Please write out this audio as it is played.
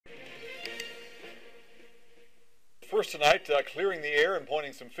First tonight, clearing the air and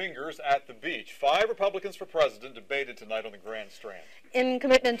pointing some fingers at the beach. 5 Republicans for president debated tonight on the Grand Strand. In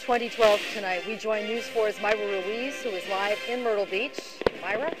Commitment 2012 tonight, we join News 4's Myra Ruiz, who is live in Myrtle Beach.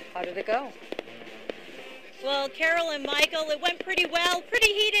 Myra, how did it go? Well, Carol and Michael, it went pretty well,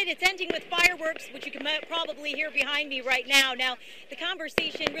 pretty heated. It's ending with fireworks, which you can probably hear behind me right now. Now, the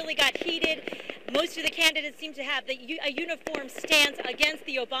conversation really got heated. Most of the candidates seem to have a uniform stance against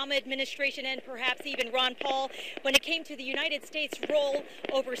the Obama administration and perhaps even Ron Paul when it came to the United States' role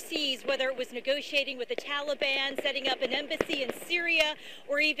overseas, whether it was negotiating with the Taliban, setting up an embassy in Syria,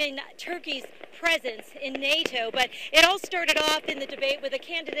 or even Turkey's presence in NATO. But it all started off in the debate with a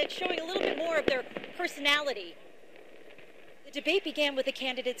candidate showing a little bit more of their personality. The debate began with the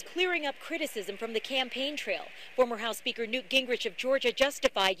candidates clearing up criticism from the campaign trail. Former House Speaker Newt Gingrich of Georgia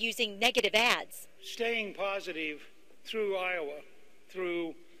justified using negative ads. Staying positive through Iowa,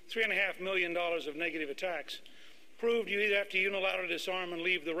 through $3.5 million of negative attacks, proved you either have to unilaterally disarm and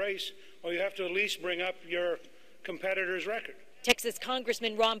leave the race, or you have to at least bring up your competitor's record. Texas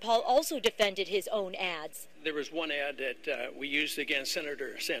Congressman Ron Paul also defended his own ads. There was one ad that we used against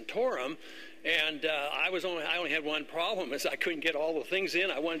Senator Santorum, and I only had one problem, is I couldn't get all the things in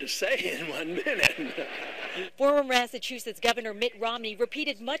I wanted to say in 1 minute. Former Massachusetts Governor Mitt Romney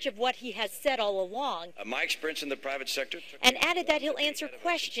repeated much of what he has said all along. My experience in the private sector. And added that he'll answer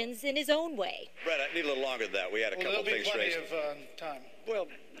questions in his own way. Brett, I need a little longer than that. We had a couple of things raised. There'll be plenty of time. Well,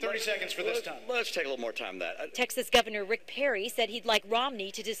 30 seconds for this time. Let's take a little more time than that. Texas Governor Rick Perry said he'd like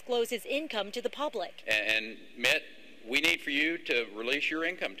Romney to disclose his income to the public. And Mitt, we need for you to release your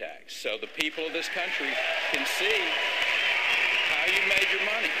income tax so the people of this country can see how you made your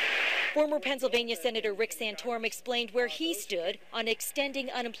money. Former Pennsylvania Senator Rick Santorum explained where he stood on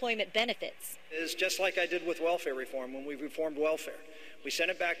extending unemployment benefits. It's just like I did with welfare reform when we reformed welfare. We sent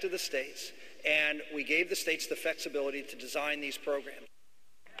it back to the states, and we gave the states the flexibility to design these programs.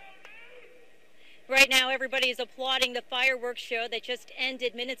 Right now, everybody is applauding the fireworks show that just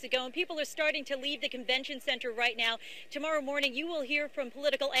ended minutes ago, and people are starting to leave the convention center right now. Tomorrow morning, you will hear from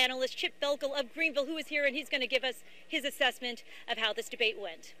political analyst Chip Belkel of Greenville, who is here, and he's going to give us his assessment of how this debate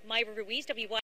went. Myra Ruiz, WY.